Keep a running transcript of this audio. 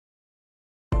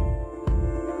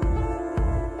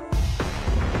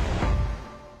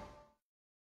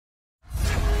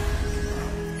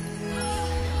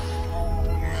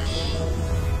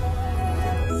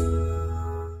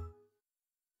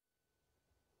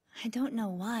I don't know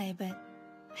why, but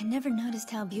I never noticed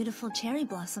how beautiful cherry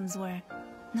blossoms were.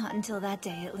 Not until that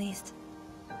day, at least.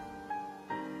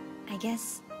 I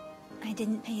guess I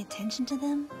didn't pay attention to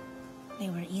them.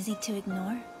 They were easy to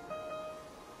ignore.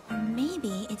 Or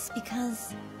maybe it's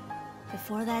because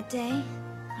before that day,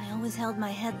 I always held my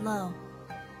head low.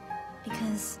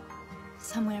 Because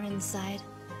somewhere inside,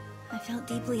 I felt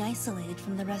deeply isolated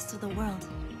from the rest of the world.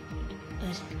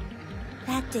 But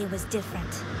that day was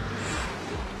different.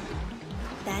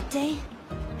 That day,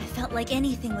 I felt like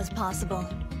anything was possible.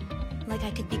 Like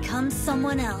I could become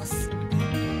someone else.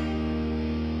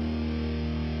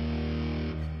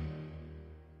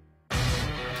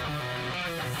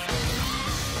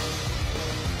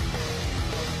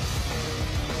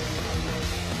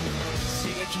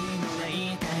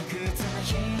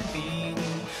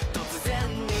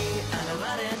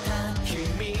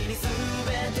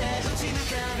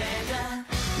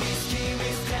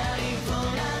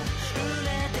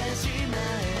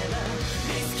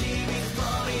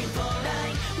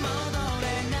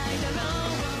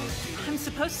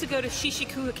 Supposed to go to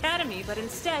Shishiku Academy, but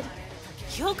instead,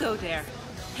 you'll go there,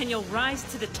 and you'll rise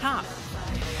to the top.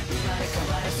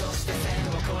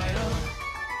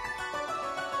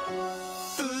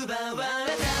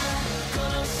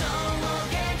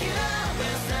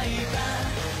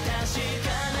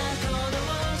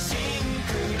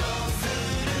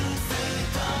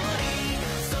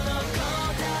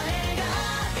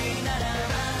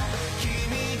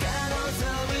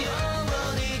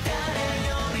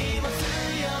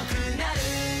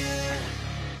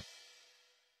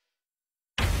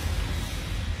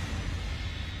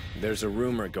 There's a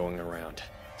rumor going around.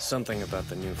 Something about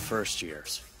the new first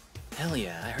years. Hell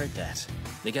yeah, I heard that.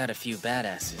 They got a few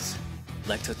badasses.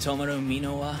 Like Totomaru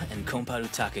Minowa and Komparu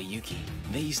Takayuki.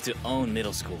 They used to own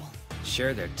middle school.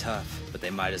 Sure, they're tough, but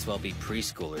they might as well be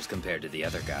preschoolers compared to the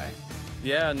other guy.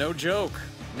 Yeah, no joke.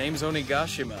 Name's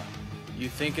Onigashima. You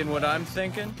thinking what I'm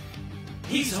thinking?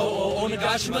 He's Ho-Oh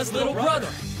Onigashima's little brother!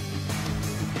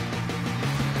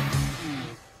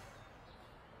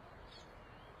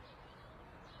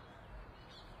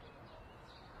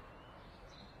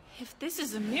 If this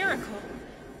is a miracle,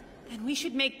 then we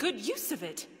should make good use of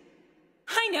it.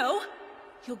 I know!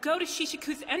 You'll go to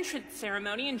Shishiku's entrance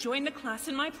ceremony and join the class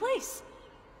in my place.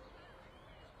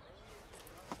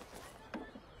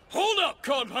 Hold up,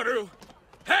 Komparu!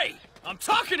 Hey, I'm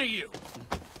talking to you!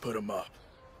 Put him up.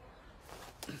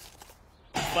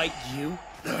 Fight you?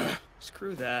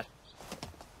 Screw that.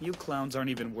 You clowns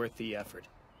aren't even worth the effort.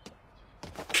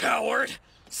 Coward!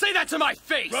 Say that to my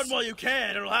face! Run while you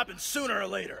can, it'll happen sooner or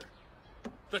later.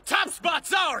 The top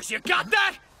spot's ours, you got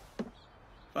that?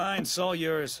 Fine, it's all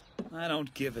yours. I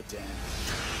don't give a damn.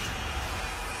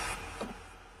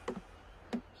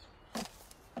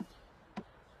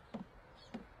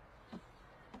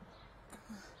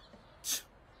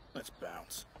 Let's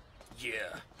bounce.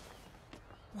 Yeah.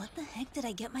 What the heck did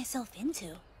I get myself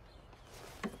into?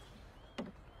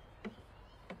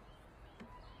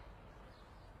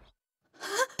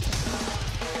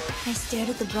 I stared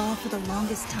at the brawl for the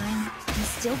longest time, and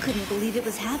still couldn't believe it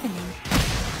was happening.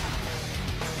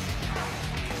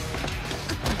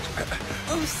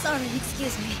 Oh, sorry,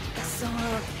 excuse me. So,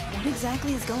 what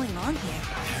exactly is going on here?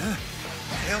 Huh?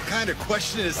 The hell kind of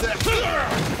question is that?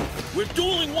 We're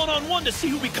dueling one-on-one to see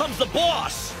who becomes the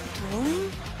boss!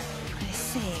 Dueling? I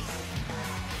see.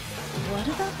 What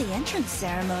about the entrance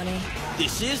ceremony?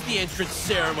 This is the entrance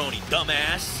ceremony,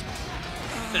 dumbass!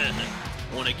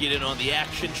 Wanna get in on the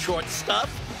action short stuff?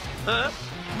 Huh?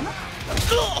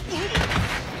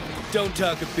 Don't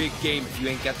talk a big game if you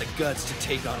ain't got the guts to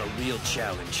take on a real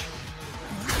challenge.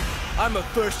 I'm a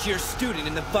first-year student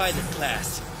in the Violet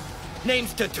class.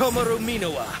 Name's Totomaru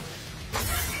Minowa.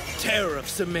 Terror of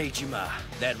Sameijima.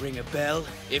 That ring a bell?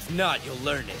 If not, you'll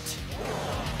learn it.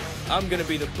 I'm gonna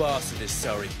be the boss of this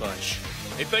sorry bunch.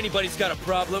 If anybody's got a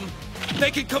problem,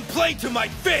 they can complain to my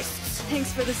fists!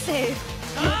 Thanks for the save.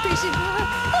 I appreciate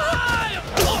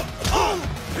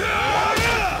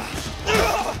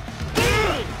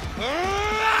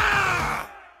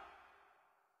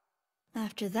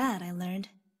After that, I learned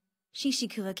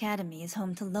Shishiku Academy is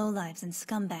home to lowlifes and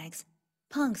scumbags,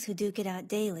 punks who duke it out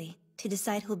daily to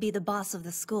decide who'll be the boss of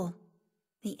the school.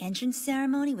 The entrance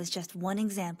ceremony was just one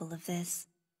example of this.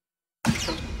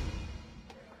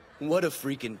 What a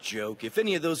freaking joke. If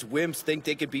any of those wimps think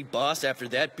they could be boss after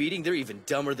that beating, they're even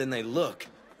dumber than they look.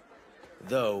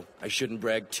 Though, I shouldn't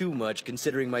brag too much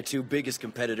considering my two biggest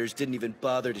competitors didn't even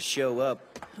bother to show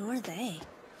up. Who are they?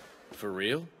 For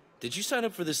real? Did you sign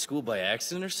up for this school by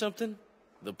accident or something?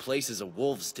 The place is a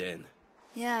wolf's den.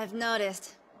 Yeah, I've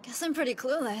noticed. Guess I'm pretty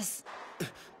clueless.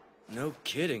 No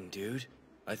kidding, dude.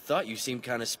 I thought you seemed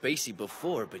kinda spacey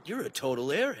before, but you're a total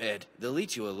airhead. They'll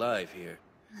eat you alive here.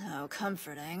 Oh,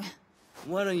 comforting.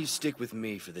 Why don't you stick with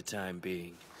me for the time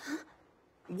being?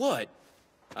 What?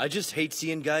 I just hate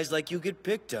seeing guys like you get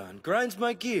picked on. Grinds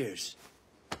my gears.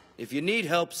 If you need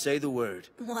help, say the word.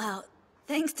 Wow,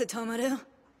 thanks to Tomaru.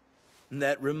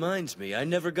 That reminds me, I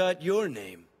never got your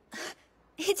name.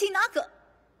 It's Hinako.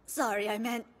 Sorry, I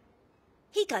meant...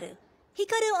 Hikaru.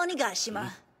 Hikaru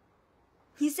Onigashima.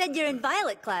 You said you're in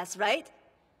Violet class, right?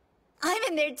 I'm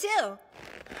in there too.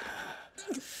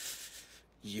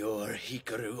 You're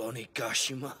Hikaru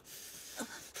Onigashima?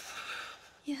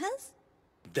 Yes?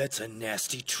 That's a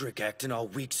nasty trick acting all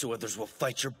weak so others will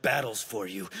fight your battles for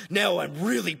you. Now I'm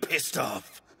really pissed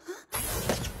off.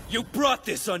 You brought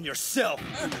this on yourself.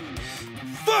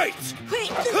 Fight!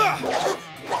 Wait!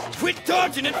 Quit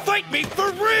dodging and fight me for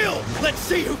real! Let's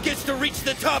see who gets to reach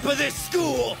the top of this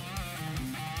school!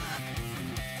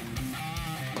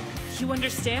 You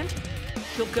understand?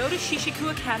 You'll go to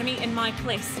Shishiku Academy in my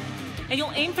place, and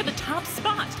you'll aim for the top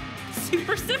spot.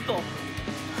 Super simple.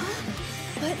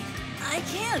 But I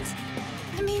can't.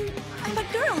 I mean, I'm a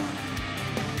girl.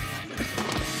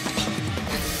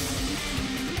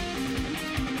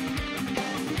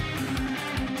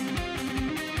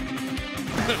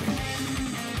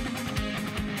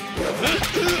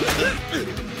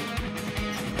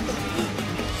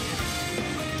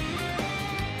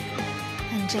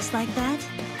 And just like that,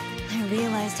 I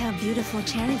realized how beautiful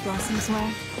cherry blossoms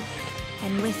were.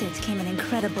 And with it came an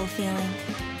incredible feeling.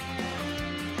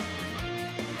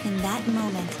 In that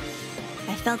moment,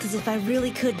 I felt as if I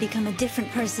really could become a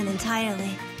different person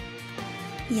entirely.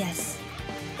 Yes,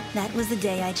 that was the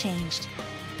day I changed.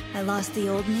 I lost the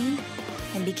old me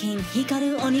and became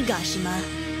Hikaru Onigashima.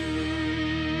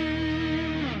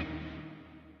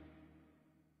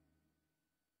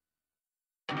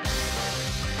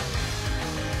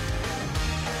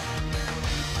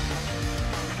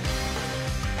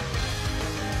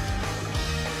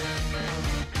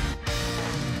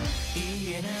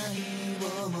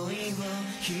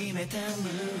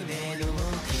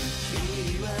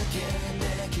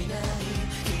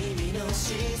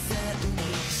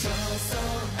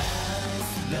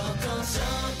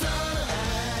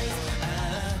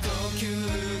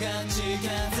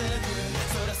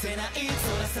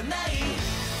 Tonight